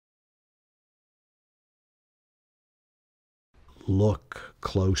look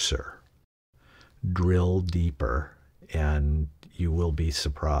closer, drill deeper, and you will be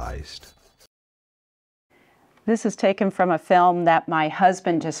surprised. This is taken from a film that my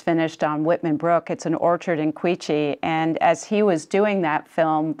husband just finished on Whitman Brook. It's an orchard in CAQSH, and as he was doing that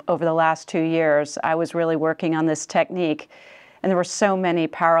film over the last 2 years, I was really working on this technique, and there were so many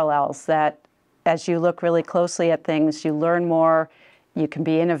parallels that as you look really closely at things, you learn more, you can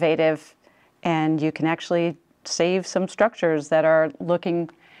be innovative, and you can actually save some structures that are looking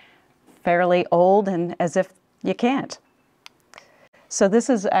fairly old and as if you can't. So this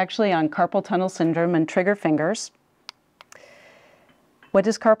is actually on carpal tunnel syndrome and trigger fingers. What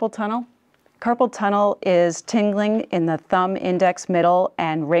is carpal tunnel? Carpal tunnel is tingling in the thumb, index, middle,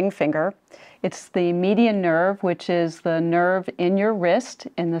 and ring finger. It's the median nerve, which is the nerve in your wrist,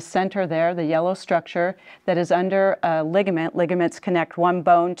 in the center there, the yellow structure, that is under a ligament. Ligaments connect one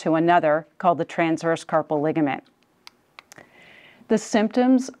bone to another, called the transverse carpal ligament. The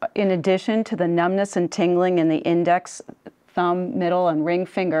symptoms, in addition to the numbness and tingling in the index, thumb, middle, and ring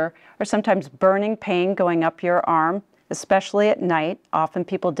finger, are sometimes burning pain going up your arm, especially at night. Often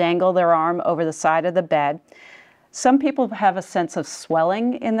people dangle their arm over the side of the bed. Some people have a sense of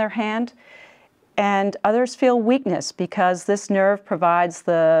swelling in their hand, and others feel weakness because this nerve provides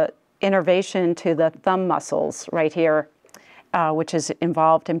the innervation to the thumb muscles right here, which is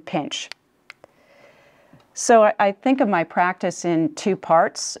involved in pinch. So I think of my practice in two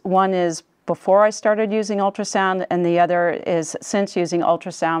parts. One is before I started using ultrasound, and the other is since using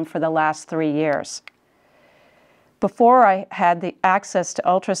ultrasound for the last 3 years. Before I had the access to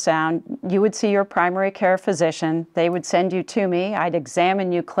ultrasound, you would see your primary care physician. They would send you to me. I'd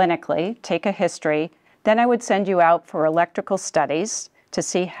examine you clinically, take a history. Then I would send you out for electrical studies to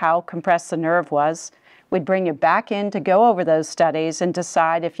see how compressed the nerve was. We'd bring you back in to go over those studies and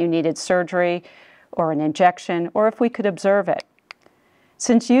decide if you needed surgery or an injection, or if we could observe it.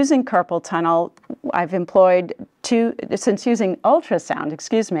 Since using carpal tunnel, since using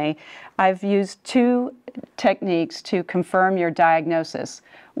ultrasound, I've used two techniques to confirm your diagnosis.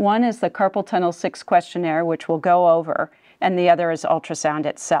 One is the Carpal Tunnel 6 questionnaire, which we'll go over, and the other is ultrasound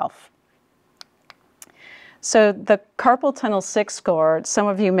itself. So the Carpal Tunnel 6 score, some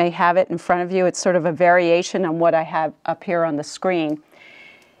of you may have it in front of you. It's sort of a variation on what I have up here on the screen,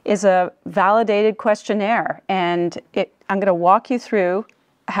 is a validated questionnaire, and I'm going to walk you through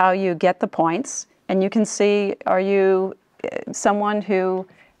how you get the points, and you can see, are you someone who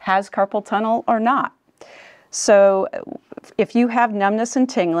has carpal tunnel or not? So if you have numbness and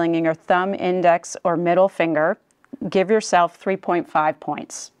tingling in your thumb, index, or middle finger, give yourself 3.5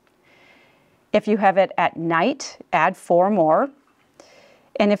 points. If you have it at night, add 4 more.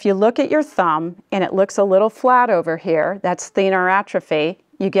 And if you look at your thumb and it looks a little flat over here, that's thenar atrophy,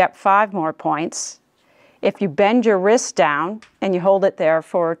 you get 5 more points. If you bend your wrist down and you hold it there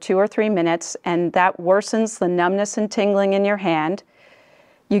for 2 or 3 minutes and that worsens the numbness and tingling in your hand,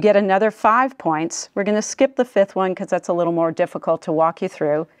 you get another 5 points. We're going to skip the 5th one because that's a little more difficult to walk you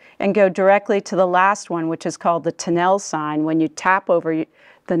through and go directly to the last one, which is called the Tunnel sign, when you tap over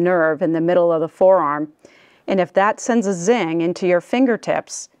the nerve in the middle of the forearm. And if that sends a zing into your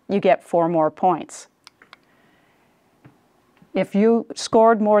fingertips, you get 4 more points. If you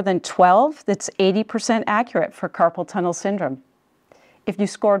scored more than 12, that's 80% accurate for carpal tunnel syndrome. If you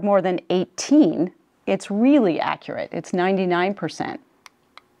scored more than 18, it's really accurate. It's 99%.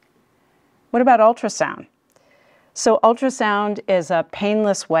 What about ultrasound? So ultrasound is a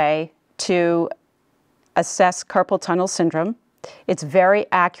painless way to assess carpal tunnel syndrome. It's very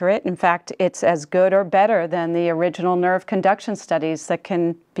accurate. In fact, it's as good or better than the original nerve conduction studies that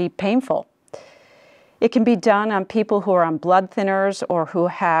can be painful. It can be done on people who are on blood thinners or who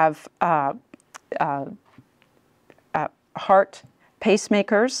have heart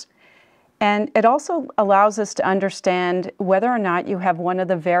pacemakers. And it also allows us to understand whether or not you have one of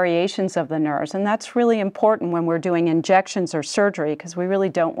the variations of the nerves. And that's really important when we're doing injections or surgery, because we really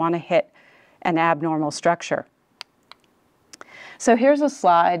don't want to hit an abnormal structure. So here's a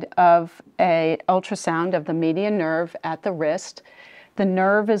slide of an ultrasound of the median nerve at the wrist. The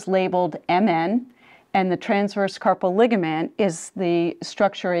nerve is labeled MN, and the transverse carpal ligament is the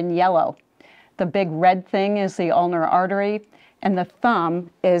structure in yellow. The big red thing is the ulnar artery, and the thumb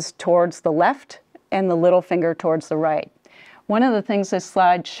is towards the left and the little finger towards the right. One of the things this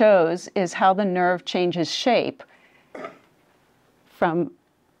slide shows is how the nerve changes shape from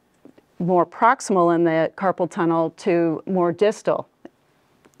more proximal in the carpal tunnel to more distal.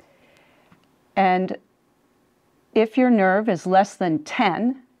 And if your nerve is less than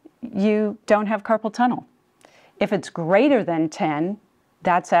 10, you don't have carpal tunnel. If it's greater than 10,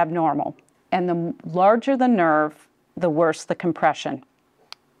 that's abnormal. And the larger the nerve, the worse the compression.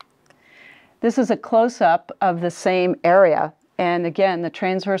 This is a close-up of the same area. And again, the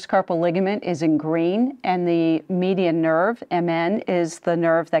transverse carpal ligament is in green, and the median nerve, MN, is the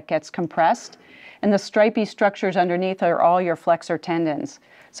nerve that gets compressed. And the stripy structures underneath are all your flexor tendons.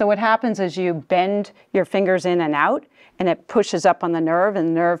 So what happens is you bend your fingers in and out, and it pushes up on the nerve, and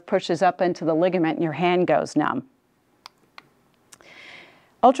the nerve pushes up into the ligament, and your hand goes numb.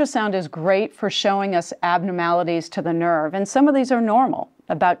 Ultrasound is great for showing us abnormalities to the nerve, and some of these are normal.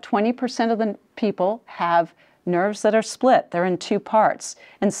 About 20% of the people have nerves that are split. They're in two parts.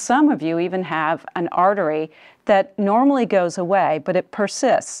 And some of you even have an artery that normally goes away, but it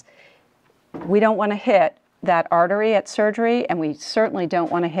persists. We don't want to hit that artery at surgery, and we certainly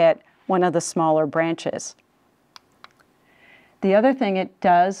don't want to hit one of the smaller branches. The other thing it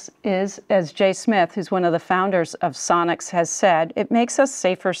does is, as Jay Smith, who's one of the founders of Sonics, has said, it makes us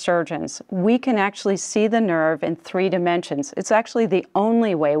safer surgeons. We can actually see the nerve in 3 dimensions. It's actually the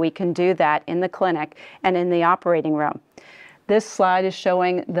only way we can do that in the clinic and in the operating room. This slide is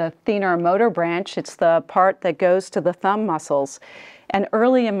showing the thenar motor branch. It's the part that goes to the thumb muscles. And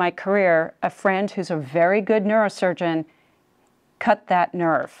early in my career, a friend who's a very good neurosurgeon cut that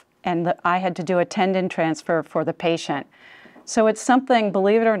nerve, and I had to do a tendon transfer for the patient. So it's something,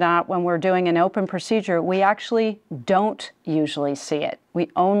 believe it or not, when we're doing an open procedure, we actually don't usually see it. We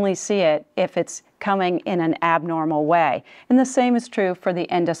only see it if it's coming in an abnormal way. And the same is true for the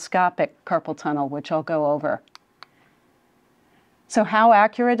endoscopic carpal tunnel, which I'll go over. So how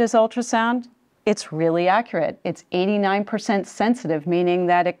accurate is ultrasound? It's really accurate. It's 89% sensitive, meaning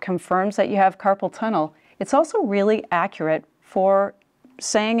that it confirms that you have carpal tunnel. It's also really accurate for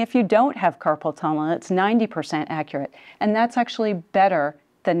saying if you don't have carpal tunnel, it's 90% accurate. And that's actually better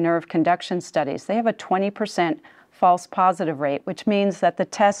than nerve conduction studies. They have a 20% false positive rate, which means that the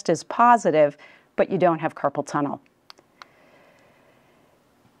test is positive, but you don't have carpal tunnel.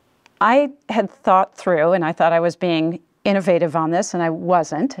 I had thought through, and I thought I was being innovative on this, and I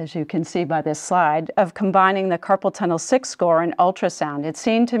wasn't, as you can see by this slide, of combining the Carpal Tunnel 6 score and ultrasound. It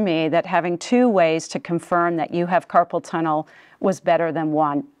seemed to me that having 2 ways to confirm that you have carpal tunnel was better than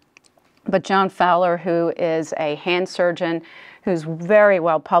 1. But John Fowler, who is a hand surgeon who's very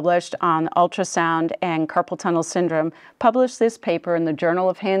well published on ultrasound and carpal tunnel syndrome, published this paper in the Journal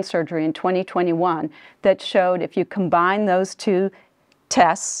of Hand Surgery in 2021 that showed if you combine those 2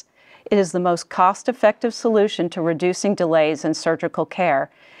 tests, it is the most cost-effective solution to reducing delays in surgical care.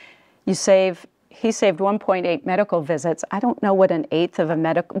 He saved 1.8 medical visits. I don't know what an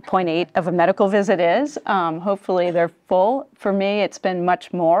 0.8 of a medical visit is. Hopefully they're full. For me, it's been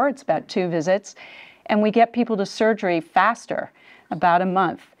much more. It's about 2 visits. And we get people to surgery faster, about a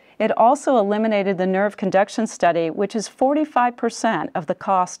month. It also eliminated the nerve conduction study, which is 45% of the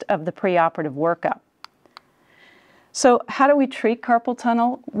cost of the preoperative workup. So how do we treat carpal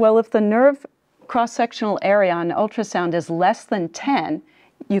tunnel? Well, if the nerve cross-sectional area on ultrasound is less than 10,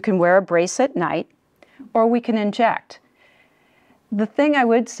 you can wear a brace at night, or we can inject. The thing I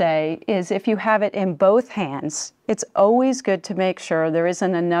would say is if you have it in both hands, it's always good to make sure there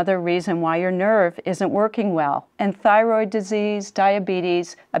isn't another reason why your nerve isn't working well. And thyroid disease,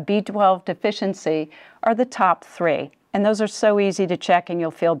 diabetes, a B12 deficiency are the top 3. And those are so easy to check, and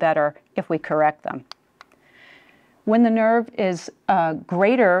you'll feel better if we correct them. When the nerve is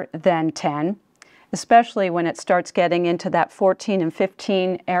greater than 10, especially when it starts getting into that 14 and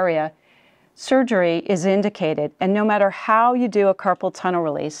 15 area, surgery is indicated. And no matter how you do a carpal tunnel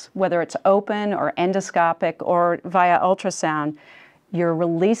release, whether it's open or endoscopic or via ultrasound, you're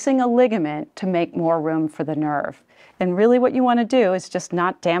releasing a ligament to make more room for the nerve. And really what you want to do is just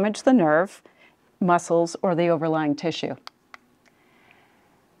not damage the nerve, muscles, or the overlying tissue.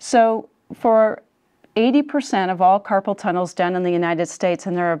 So for 80% of all carpal tunnels done in the United States,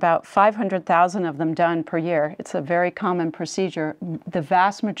 and there are about 500,000 of them done per year. It's a very common procedure. The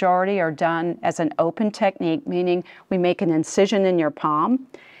vast majority are done as an open technique, meaning we make an incision in your palm.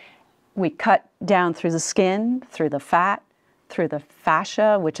 We cut down through the skin, through the fat, through the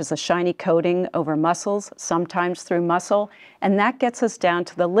fascia, which is a shiny coating over muscles, sometimes through muscle, and that gets us down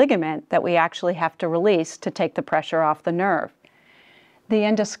to the ligament that we actually have to release to take the pressure off the nerve. The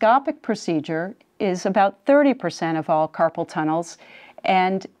endoscopic procedure is about 30% of all carpal tunnels,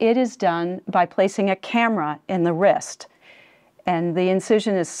 and it is done by placing a camera in the wrist. And the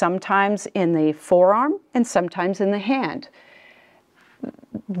incision is sometimes in the forearm and sometimes in the hand.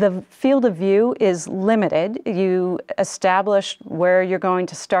 The field of view is limited. You establish where you're going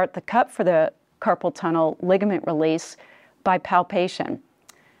to start the cut for the carpal tunnel ligament release by palpation.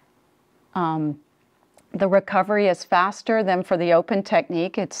 The recovery is faster than for the open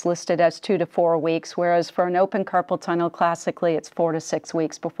technique. It's listed as 2 to 4 weeks, whereas for an open carpal tunnel, classically, it's 4 to 6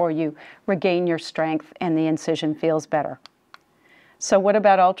 weeks before you regain your strength and the incision feels better. So what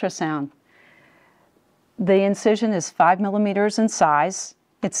about ultrasound? The incision is 5 millimeters in size.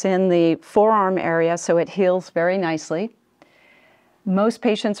 It's in the forearm area, so it heals very nicely. Most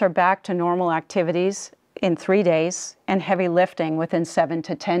patients are back to normal activities in 3 days and heavy lifting within 7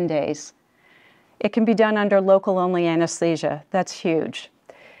 to 10 days. It can be done under local-only anesthesia. That's huge.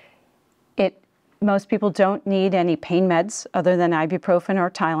 Most people don't need any pain meds other than ibuprofen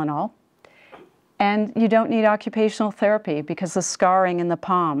or Tylenol. And you don't need occupational therapy because the scarring in the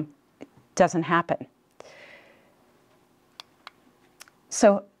palm doesn't happen.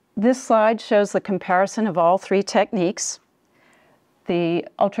 So this slide shows the comparison of all 3 techniques. The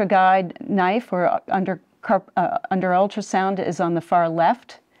UltraGuide knife or under ultrasound is on the far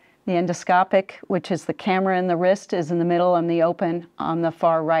left. The endoscopic, which is the camera in the wrist, is in the middle, and the open on the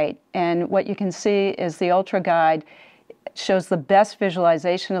far right. And what you can see is the UltraGuide shows the best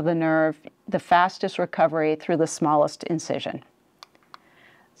visualization of the nerve, the fastest recovery through the smallest incision.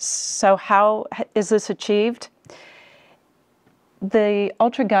 So how is this achieved? The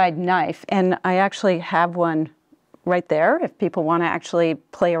UltraGuide knife, and I actually have one right there if people want to actually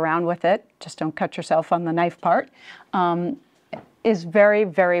play around with it, just don't cut yourself on the knife part, is very,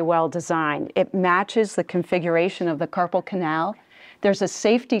 very well designed. It matches the configuration of the carpal canal. There's a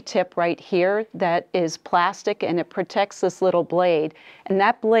safety tip right here that is plastic and it protects this little blade, and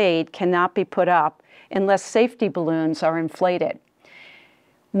that blade cannot be put up unless safety balloons are inflated.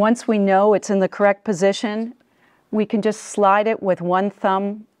 Once we know it's in the correct position, we can just slide it with one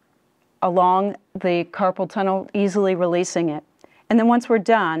thumb along the carpal tunnel, easily releasing it. And then once we're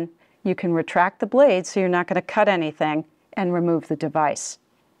done, you can retract the blade so you're not going to cut anything and remove the device.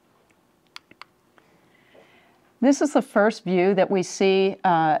 This is the first view that we see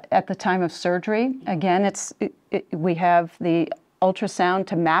at the time of surgery. Again, we have the ultrasound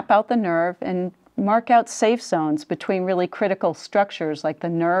to map out the nerve and mark out safe zones between really critical structures like the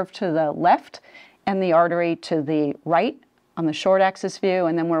nerve to the left and the artery to the right on the short axis view,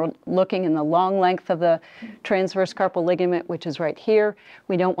 and then we're looking in the long length of the transverse carpal ligament, which is right here.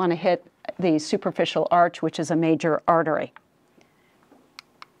 We don't want to hit the superficial arch, which is a major artery.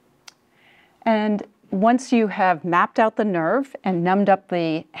 And once you have mapped out the nerve and numbed up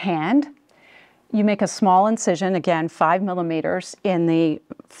the hand, you make a small incision, again 5 millimeters, in the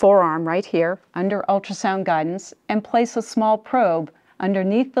forearm right here under ultrasound guidance, and place a small probe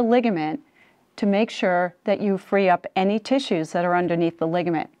underneath the ligament to make sure that you free up any tissues that are underneath the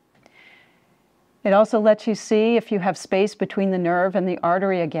ligament. It also lets you see if you have space between the nerve and the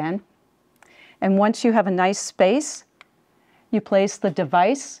artery again. And once you have a nice space, you place the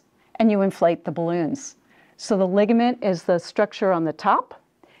device and you inflate the balloons. So the ligament is the structure on the top,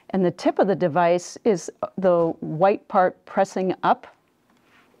 and the tip of the device is the white part pressing up.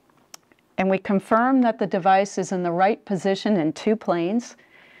 And we confirm that the device is in the right position in 2 planes,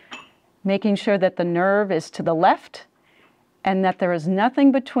 making sure that the nerve is to the left and that there is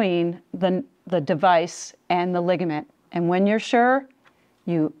nothing between the device and the ligament. And when you're sure,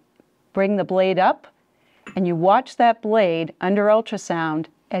 you bring the blade up and you watch that blade under ultrasound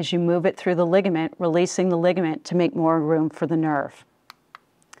as you move it through the ligament, releasing the ligament to make more room for the nerve.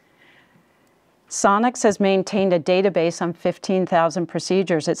 Sonics has maintained a database on 15,000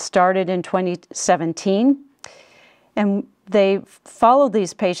 procedures. It started in 2017, and they followed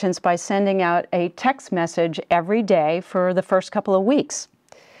these patients by sending out a text message every day for the first couple of weeks.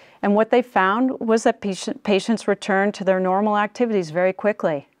 And what they found was that patients returned to their normal activities very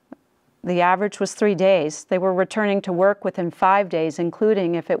quickly. The average was 3 days. They were returning to work within 5 days,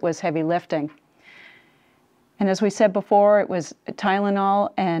 including if it was heavy lifting. And as we said before, it was Tylenol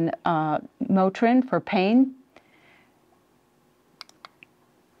and Motrin for pain.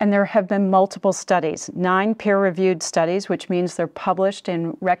 And there have been multiple studies, 9 peer-reviewed studies, which means they're published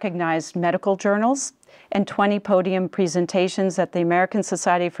in recognized medical journals, and 20 podium presentations at the American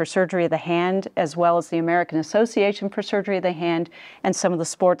Society for Surgery of the Hand, as well as the American Association for Surgery of the Hand, and some of the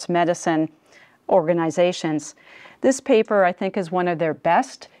sports medicine organizations. This paper, I think, is one of their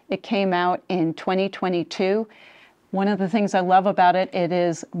best. It came out in 2022. One of the things I love about it, it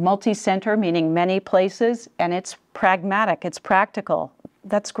is multi-center, meaning many places, and it's pragmatic, it's practical.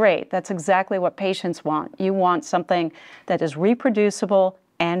 That's great. That's exactly what patients want. You want something that is reproducible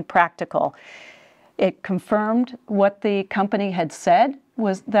and practical. It confirmed what the company had said,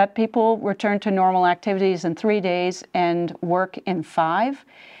 was that people return to normal activities in 3 days and work in 5.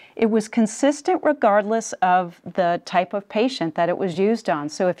 It was consistent regardless of the type of patient that it was used on.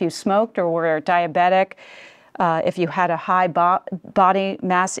 So if you smoked or were diabetic, if you had a high body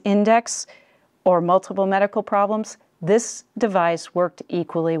mass index or multiple medical problems, this device worked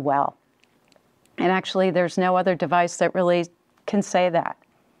equally well. And actually, there's no other device that really can say that.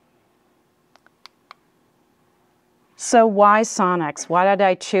 So why Sonics? Why did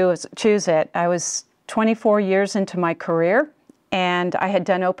I choose it? I was 24 years into my career, and I had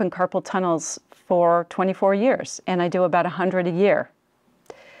done open carpal tunnels for 24 years, and I do about 100 a year.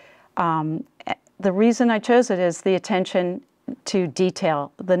 The reason I chose it is the attention to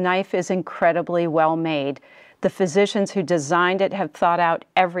detail. The knife is incredibly well made. The physicians who designed it have thought out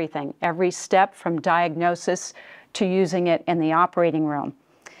everything, every step from diagnosis to using it in the operating room.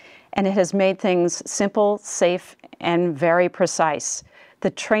 And it has made things simple, safe, and very precise.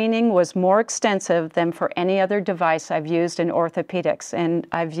 The training was more extensive than for any other device I've used in orthopedics. And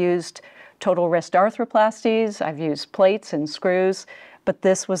I've used total wrist arthroplasties, I've used plates and screws, but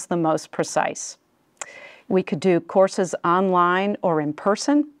this was the most precise. We could do courses online or in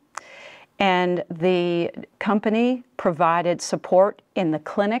person, and the company provided support in the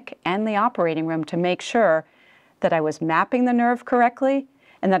clinic and the operating room to make sure that I was mapping the nerve correctly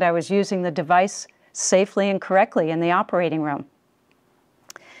and that I was using the device safely and correctly in the operating room.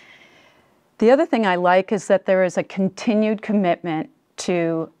 The other thing I like is that there is a continued commitment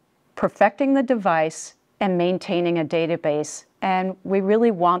to perfecting the device and maintaining a database. And we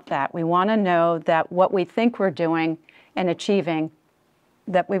really want that. We want to know that what we think we're doing and achieving,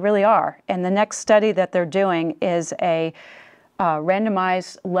 that we really are. And the next study that they're doing is a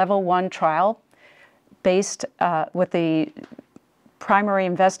randomized level 1 trial based with the primary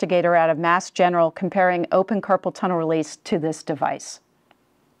investigator out of Mass General comparing open carpal tunnel release to this device.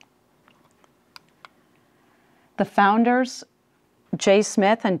 The founders, Jay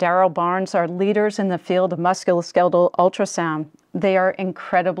Smith and Darryl Barnes, are leaders in the field of musculoskeletal ultrasound. They are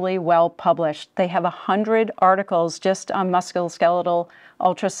incredibly well published. They have 100 articles just on musculoskeletal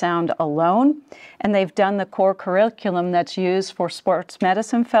ultrasound alone, and they've done the core curriculum that's used for sports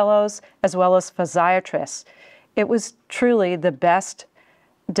medicine fellows as well as physiatrists. It was truly the best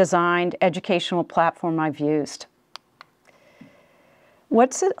designed educational platform I've used.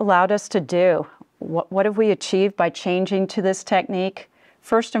 What's it allowed us to do? What have we achieved by changing to this technique?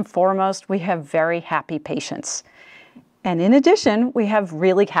 First and foremost, we have very happy patients. And in addition, we have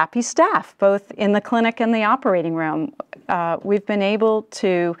really happy staff, both in the clinic and the operating room. We've been able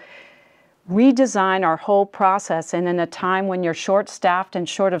to redesign our whole process, and in a time when you're short-staffed and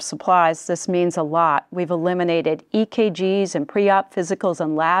short of supplies, this means a lot. We've eliminated EKGs and pre-op physicals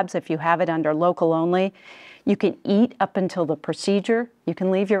and labs if you have it under local only. You can eat up until the procedure. You can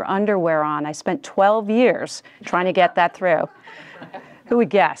leave your underwear on. I spent 12 years trying to get that through. Who would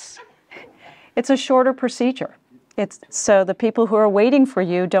guess? It's a shorter procedure. So the people who are waiting for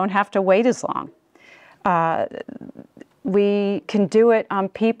you don't have to wait as long. We can do it on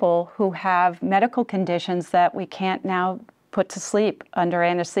people who have medical conditions that we can't now put to sleep under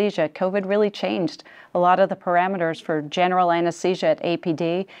anesthesia. COVID really changed a lot of the parameters for general anesthesia at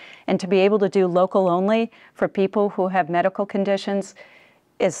APD, and to be able to do local only for people who have medical conditions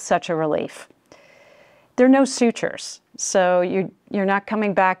is such a relief. There are no sutures, so you're not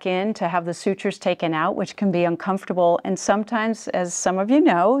coming back in to have the sutures taken out, which can be uncomfortable, and sometimes, as some of you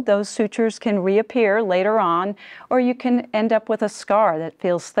know, those sutures can reappear later on, or you can end up with a scar that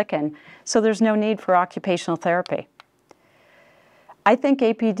feels thickened, so there's no need for occupational therapy. I think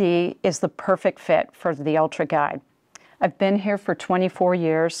APD is the perfect fit for the Ultra Guide. I've been here for 24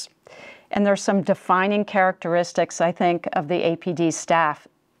 years, and there's some defining characteristics, I think, of the APD staff.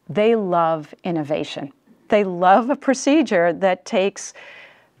 They love innovation. They love a procedure that takes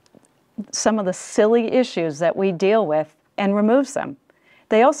some of the silly issues that we deal with and removes them.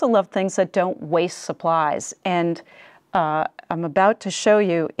 They also love things that don't waste supplies, and I'm about to show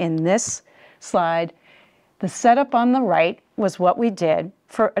you in this slide. The setup on the right was what we did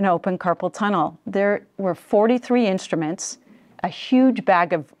for an open carpal tunnel. There were 43 instruments. A huge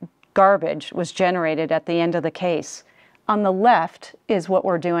bag of garbage was generated at the end of the case. On the left is what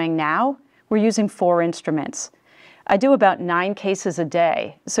we're doing now. We're using 4 instruments. I do about 9 cases a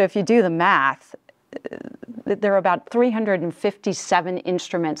day. So if you do the math, there are about 357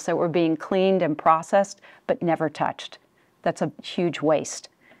 instruments that were being cleaned and processed, but never touched. That's a huge waste.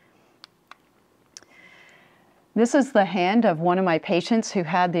 This is the hand of one of my patients who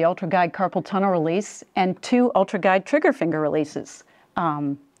had the UltraGuide carpal tunnel release and 2 UltraGuide trigger finger releases.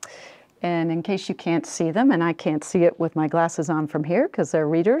 And in case you can't see them, and I can't see it with my glasses on from here because they're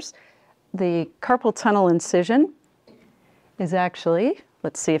readers, the carpal tunnel incision is actually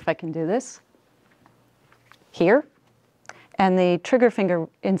let's see if I can do this, here, and the trigger finger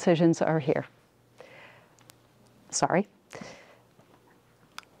incisions are here. Sorry.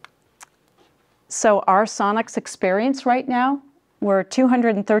 So our Sonics experience right now, we're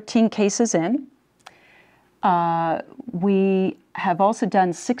 213 cases in. We have also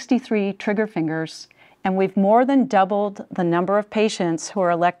done 63 trigger fingers, and we've more than doubled the number of patients who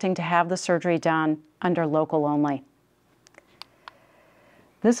are electing to have the surgery done under local only.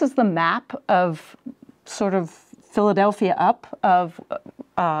 This is the map of sort of Philadelphia up of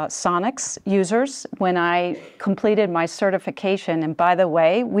Sonics users when I completed my certification. And by the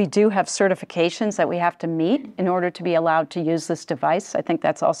way, we do have certifications that we have to meet in order to be allowed to use this device. I think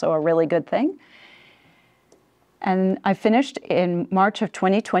that's also a really good thing. And I finished in March of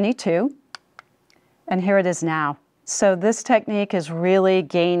 2022, and here it is now. So this technique is really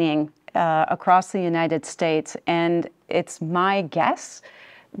gaining across the United States, and it's my guess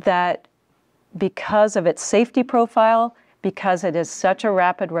that because of its safety profile, because it is such a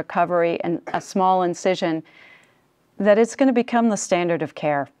rapid recovery and a small incision, that it's going to become the standard of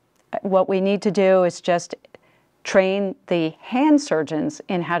care. What we need to do is just train the hand surgeons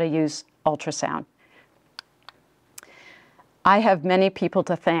in how to use ultrasound. I have many people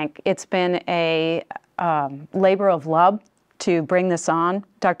to thank. It's been a labor of love to bring this on.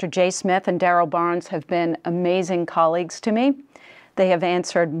 Dr. Jay Smith and Daryl Barnes have been amazing colleagues to me. They have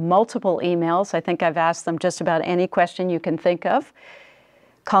answered multiple emails. I think I've asked them just about any question you can think of.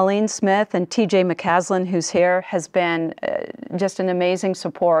 Colleen Smith and TJ McCaslin, who's here, has been just an amazing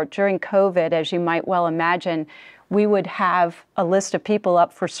support. During COVID, as you might well imagine, we would have a list of people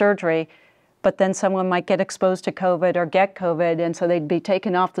up for surgery, but then someone might get exposed to COVID or get COVID, and so they'd be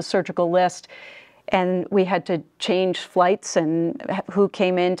taken off the surgical list. And we had to change flights and who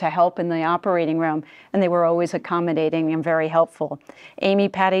came in to help in the operating room, and they were always accommodating and very helpful. Amy,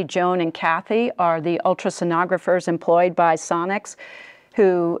 Patty, Joan, and Kathy are the ultrasonographers employed by Sonics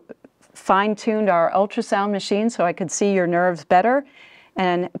who fine-tuned our ultrasound machine so I could see your nerves better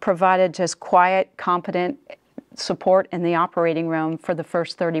and provided just quiet, competent support in the operating room for the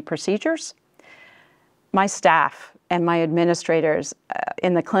first 30 procedures. My staff and my administrators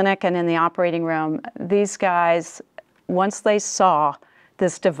in the clinic and in the operating room, these guys, once they saw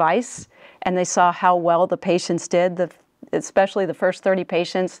this device and they saw how well the patients did, especially the first 30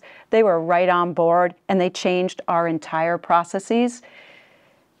 patients, they were right on board, and they changed our entire processes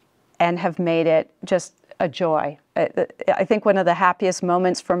and have made it just a joy. I think one of the happiest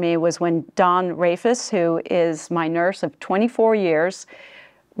moments for me was when Dawn Rafus, who is my nurse of 24 years,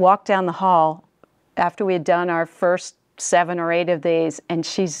 walked down the hall after we had done our first 7 or 8 of these, and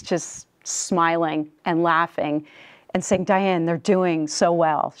she's just smiling and laughing and saying, "Diane, they're doing so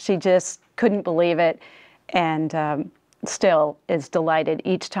well." She just couldn't believe it, and still is delighted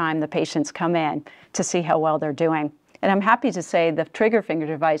each time the patients come in to see how well they're doing. And I'm happy to say the trigger finger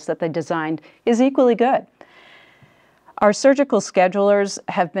device that they designed is equally good. Our surgical schedulers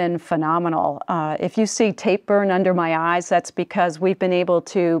have been phenomenal. If you see tape burn under my eyes, that's because we've been able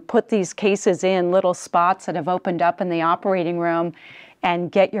to put these cases in little spots that have opened up in the operating room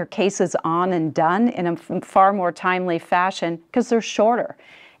and get your cases on and done in a far more timely fashion because they're shorter.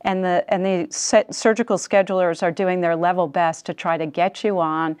 And the surgical schedulers are doing their level best to try to get you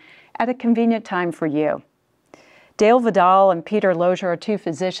on at a convenient time for you. Dale Vidal and Peter Lozier are 2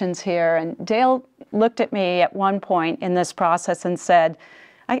 physicians here, and Dale looked at me at one point in this process and said,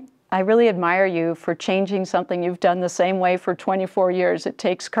 I really admire you for changing something you've done the same way for 24 years. It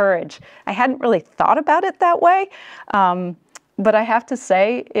takes courage. I hadn't really thought about it that way, but I have to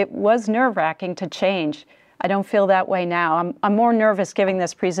say it was nerve-wracking to change. I don't feel that way now. I'm more nervous giving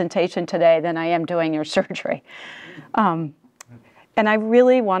this presentation today than I am doing your surgery. And I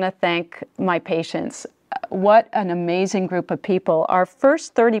really want to thank my patients. What an amazing group of people. Our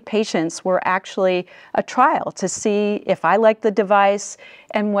first 30 patients were actually a trial to see if I liked the device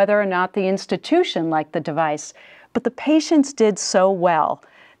and whether or not the institution liked the device. But the patients did so well.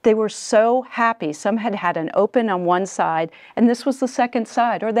 They were so happy. Some had had an open on one side, and this was the second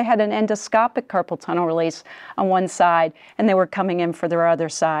side, or they had an endoscopic carpal tunnel release on one side, and they were coming in for their other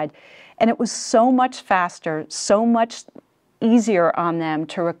side. And it was so much faster, so much easier on them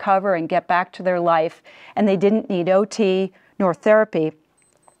to recover and get back to their life, and they didn't need OT nor therapy,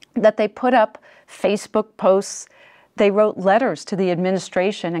 that they put up Facebook posts. They wrote letters to the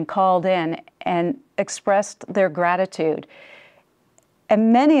administration and called in and expressed their gratitude.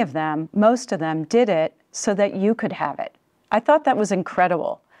 And many of them, most of them, did it so that you could have it. I thought that was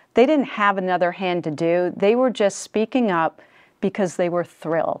incredible. They didn't have another hand to do. They were just speaking up because they were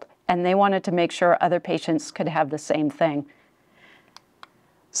thrilled, and they wanted to make sure other patients could have the same thing.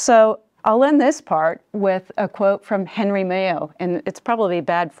 So I'll end this part with a quote from Henry Mayo, and it's probably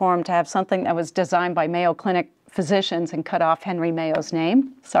bad form to have something that was designed by Mayo Clinic physicians and cut off Henry Mayo's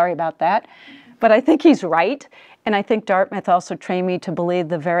name. Sorry about that. But I think he's right, and I think Dartmouth also trained me to believe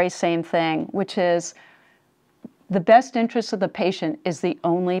the very same thing, which is the best interest of the patient is the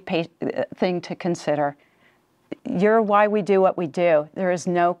only thing to consider. You're why we do what we do. There is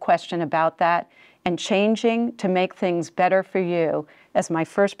no question about that. And changing to make things better for you, as my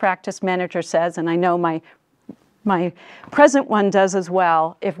first practice manager says, and I know my present one does as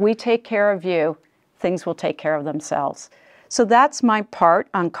well, if we take care of you, things will take care of themselves. So that's my part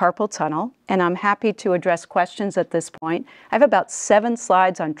on carpal tunnel, and I'm happy to address questions at this point. I have about 7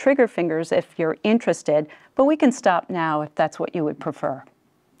 slides on trigger fingers if you're interested, but we can stop now if that's what you would prefer.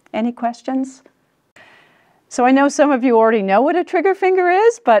 Any questions? So I know some of you already know what a trigger finger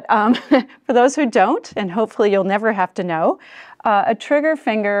is, but for those who don't, and hopefully you'll never have to know, a trigger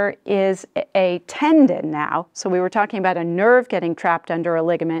finger is a tendon now. So we were talking about a nerve getting trapped under a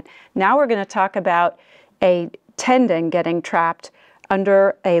ligament. Now we're going to talk about a tendon getting trapped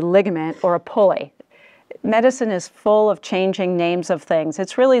under a ligament or a pulley. Medicine is full of changing names of things.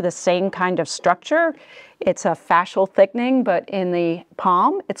 It's really the same kind of structure. It's a fascial thickening, but in the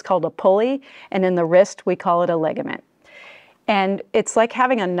palm, it's called a pulley, and in the wrist, we call it a ligament. And it's like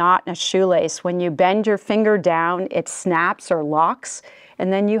having a knot in a shoelace. When you bend your finger down, it snaps or locks,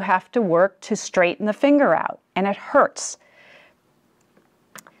 and then you have to work to straighten the finger out, and it hurts.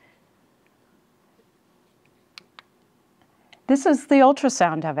 This is the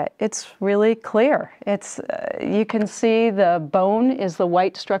ultrasound of it. It's really clear. You can see the bone is the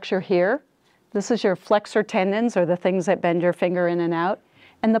white structure here. This is your flexor tendons, or the things that bend your finger in and out.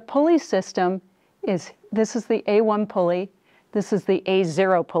 And the pulley system this is the A1 pulley. This is the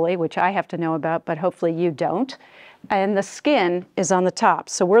A0 pulley, which I have to know about, but hopefully you don't. And the skin is on the top.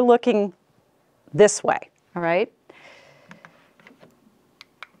 So we're looking this way, all right?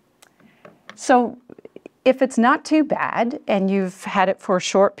 So if it's not too bad and you've had it for a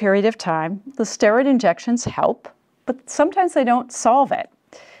short period of time, the steroid injections help, but sometimes they don't solve it.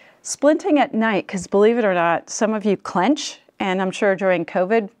 Splinting at night, because believe it or not, some of you clench, and I'm sure during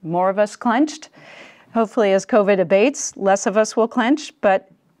COVID, more of us clenched. Hopefully as COVID abates, less of us will clench,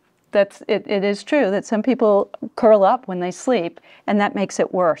 but it is true that some people curl up when they sleep, and that makes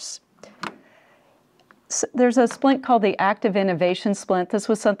it worse. There's a splint called the active innovation splint. This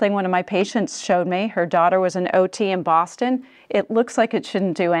was something one of my patients showed me. Her daughter was an OT in Boston. It looks like it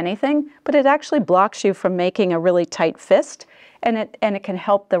shouldn't do anything, but it actually blocks you from making a really tight fist, and it can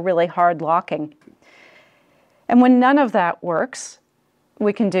help the really hard locking. And when none of that works,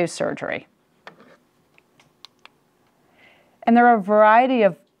 we can do surgery. And there are a variety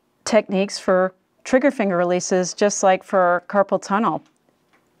of techniques for trigger finger releases, just like for carpal tunnel.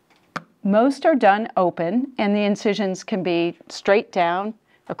 Most are done open, and the incisions can be straight down,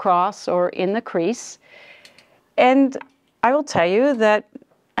 across, or in the crease. And I will tell you that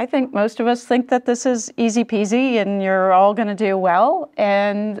I think most of us think that this is easy peasy and you're all going to do well,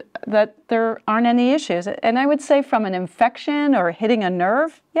 and that there aren't any issues. And I would say from an infection or hitting a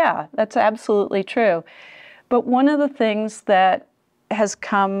nerve, yeah, that's absolutely true. But one of the things that has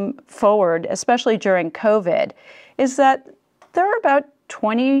come forward, especially during COVID, is that there are about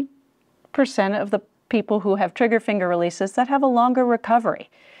 20% of the people who have trigger finger releases that have a longer recovery.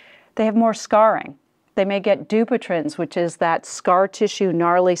 They have more scarring. They may get Dupuytren's, which is that scar tissue,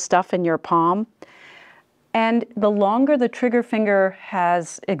 gnarly stuff in your palm. And the longer the trigger finger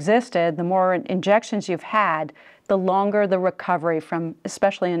has existed, the more injections you've had, the longer the recovery from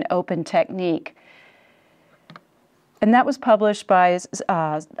especially an open technique. And that was published by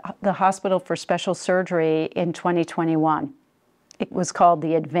the Hospital for Special Surgery in 2021. It was called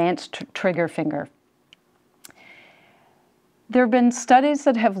the Advanced Trigger Finger. There have been studies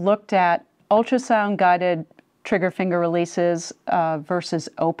that have looked at ultrasound-guided trigger finger releases versus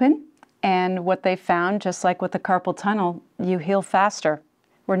open. And what they found, just like with the carpal tunnel, you heal faster.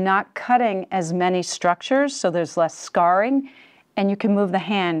 We're not cutting as many structures, so there's less scarring, and you can move the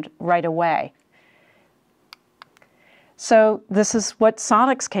hand right away. So this is what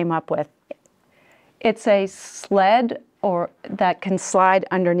Sonics came up with. It's a sled that can slide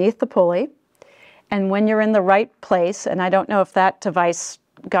underneath the pulley. And when you're in the right place, and I don't know if that device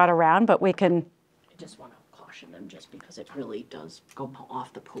got around, but we can... I just want to caution them just because it really does go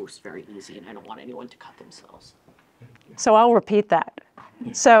off the post very easy, and I don't want anyone to cut themselves. So I'll repeat that.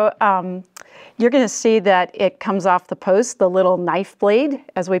 So you're going to see that it comes off the post, the little knife blade,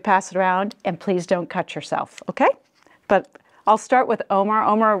 as we pass it around, and please don't cut yourself, okay? But I'll start with Omar.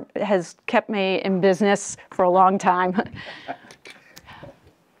 Omar has kept me in business for a long time.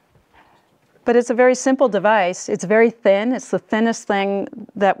 But it's a very simple device. It's very thin. It's the thinnest thing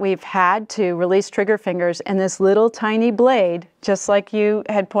that we've had to release trigger fingers. And this little tiny blade, just like you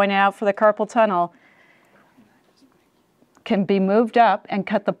had pointed out for the carpal tunnel, can be moved up and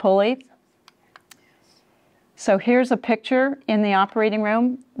cut the pulley. So here's a picture in the operating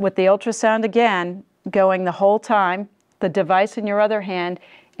room with the ultrasound again going the whole time, the device in your other hand.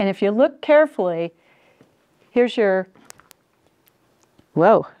 And if you look carefully, here's your,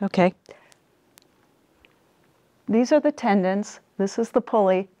 whoa, okay. These are the tendons, this is the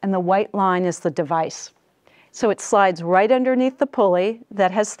pulley, and the white line is the device. So it slides right underneath the pulley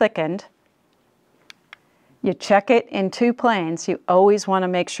that has thickened. You check it in 2 planes. You always want to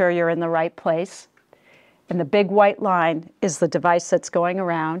make sure you're in the right place. And the big white line is the device that's going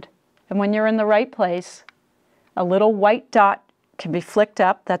around. And when you're in the right place, a little white dot can be flicked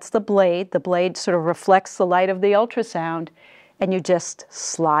up. That's the blade. The blade sort of reflects the light of the ultrasound, and you just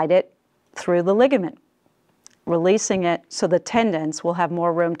slide it through the ligament, releasing it so the tendons will have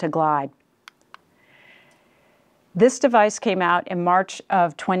more room to glide. This device came out in March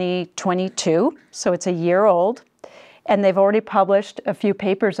of 2022, so it's a year old, and they've already published a few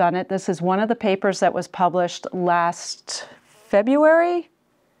papers on it. This is one of the papers that was published last February,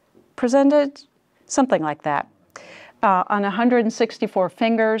 presented, something like that, on 164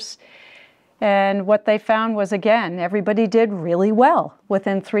 fingers. And what they found was, again, everybody did really well.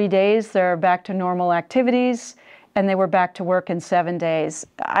 Within 3 days, they're back to normal activities, and they were back to work in 7 days.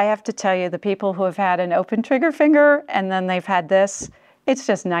 I have to tell you, the people who have had an open trigger finger and then they've had this, it's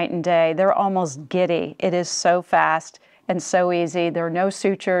just night and day. They're almost giddy. It is so fast and so easy. There are no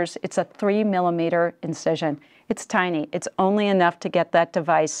sutures. It's a 3mm incision. It's tiny. It's only enough to get that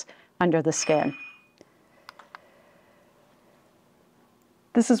device under the skin.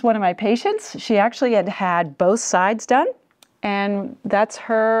 This is one of my patients. She actually had had both sides done, and that's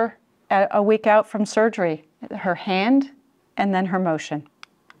her a week out from surgery. Her hand and then her motion.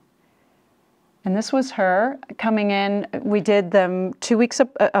 And this was her coming in. We did them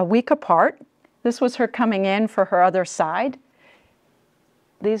a week apart. This was her coming in for her other side.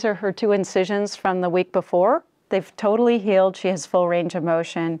 These are her 2 incisions from the week before. They've totally healed. She has full range of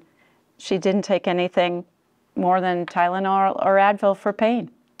motion. She didn't take anything more than Tylenol or Advil for pain.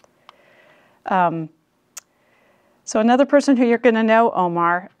 So another person who you're going to know,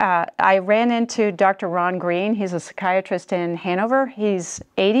 Omar, I ran into Dr. Ron Green. He's a psychiatrist in Hanover. He's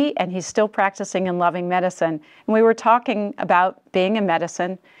 80 and he's still practicing and loving medicine. And we were talking about being in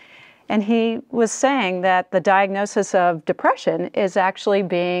medicine, and he was saying that the diagnosis of depression is actually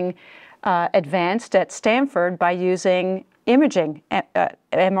being advanced at Stanford by using imaging,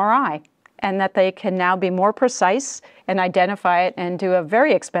 MRI, and that they can now be more precise and identify it and do a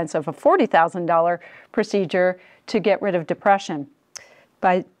very expensive, a $40,000 procedure to get rid of depression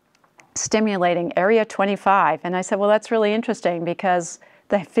by stimulating area 25. And I said, well, that's really interesting because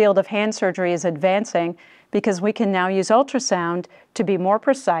the field of hand surgery is advancing because we can now use ultrasound to be more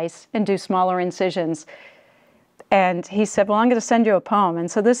precise and do smaller incisions. And he said, well, I'm going to send you a poem. And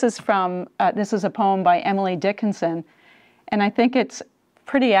so this is a poem by Emily Dickinson. And I think it's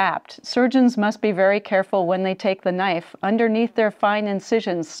pretty apt. Surgeons must be very careful when they take the knife. Underneath their fine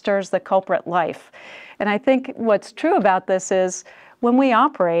incisions stirs the culprit life. And I think what's true about this is when we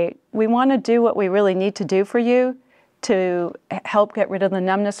operate, we want to do what we really need to do for you to help get rid of the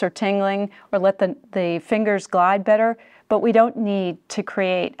numbness or tingling or let the fingers glide better, but we don't need to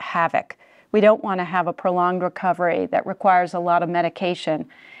create havoc. We don't want to have a prolonged recovery that requires a lot of medication.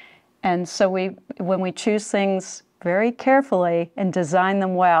 And so when we choose things very carefully and design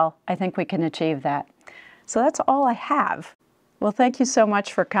them well, I think we can achieve that. So that's all I have. Well, thank you so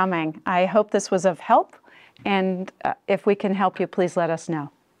much for coming. I hope this was of help, and if we can help you, please let us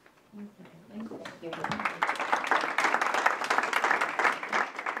know.